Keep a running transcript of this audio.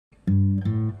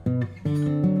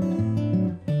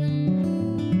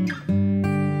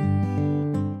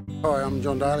I'm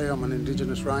John Daly. I'm an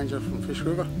Indigenous Ranger from Fish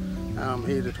River. I'm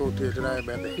here to talk to you today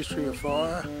about the history of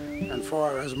fire and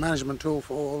fire as a management tool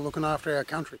for looking after our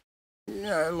country.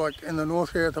 Yeah, like in the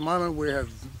north here at the moment, we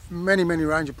have many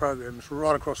ranger programs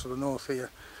right across to the north here.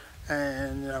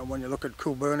 And when you look at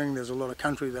cool burning, there's a lot of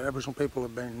country that Aboriginal people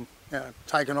have been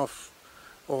taken off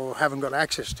or haven't got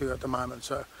access to at the moment.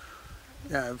 So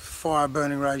fire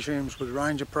burning regimes with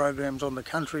ranger programs on the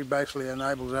country basically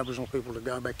enables Aboriginal people to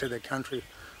go back to their country,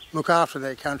 look after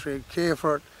their country, care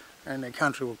for it, and their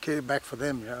country will care back for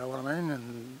them, you know what I mean,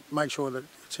 and make sure that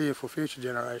it's here for future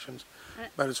generations.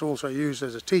 But it's also used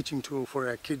as a teaching tool for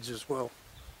our kids as well.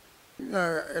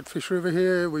 At Fish River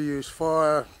here we use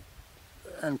fire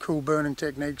and cool burning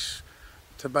techniques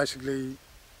to basically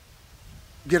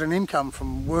get an income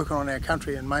from working on our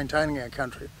country and maintaining our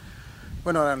country.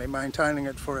 We're not only maintaining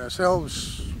it for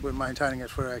ourselves, we're maintaining it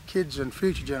for our kids and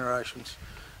future generations.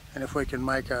 And if we can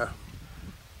make an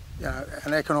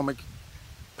economic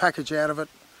package out of it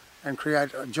and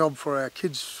create a job for our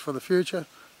kids for the future,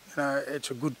 it's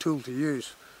a good tool to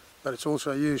use. But it's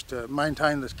also used to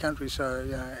maintain this country,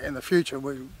 so in the future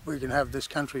we can have this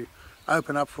country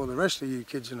open up for the rest of you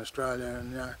kids in Australia,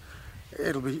 and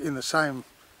it'll be in the same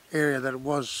area that it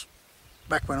was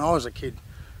back when I was a kid.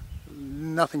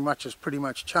 Nothing much has pretty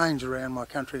much changed around my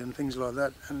country and things like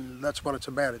that, and that's what it's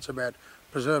about. It's about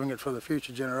preserving it for the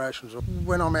future generations.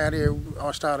 When I'm out here,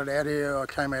 I started out here, I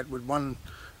came out with one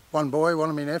boy, one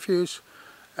of my nephews.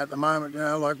 At the moment,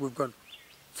 we've got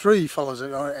 3 fellas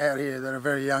out here that are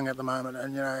very young at the moment,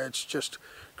 and it's just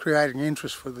creating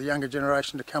interest for the younger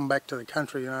generation to come back to the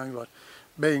country. Like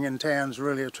being in town's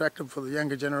really attractive for the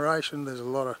younger generation. There's a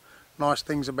lot of nice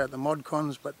things about the mod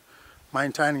cons, but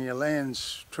maintaining your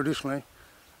lands traditionally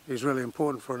is really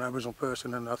important for an Aboriginal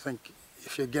person, and I think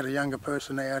if you get a younger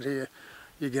person out here,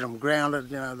 you get them grounded,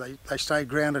 they stay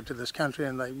grounded to this country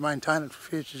and they maintain it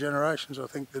for future generations. I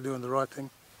think they're doing the right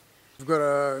thing. We've got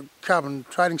a carbon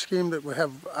trading scheme that we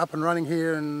have up and running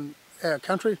here in our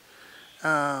country.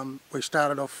 We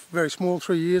started off very small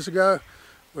 3 years ago.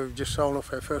 We've just sold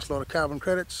off our first lot of carbon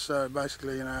credits, so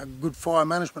basically good fire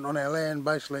management on our land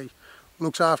basically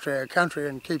looks after our country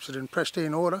and keeps it in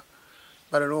pristine order,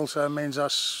 but it also means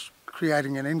us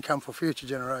creating an income for future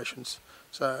generations.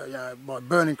 So by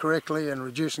burning correctly and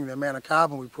reducing the amount of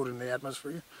carbon we put in the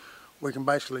atmosphere, we can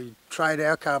basically trade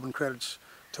our carbon credits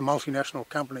to multinational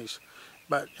companies.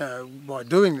 But by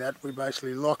doing that, we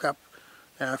basically lock up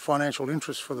financial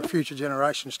interests for the future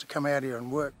generations to come out here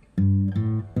and work.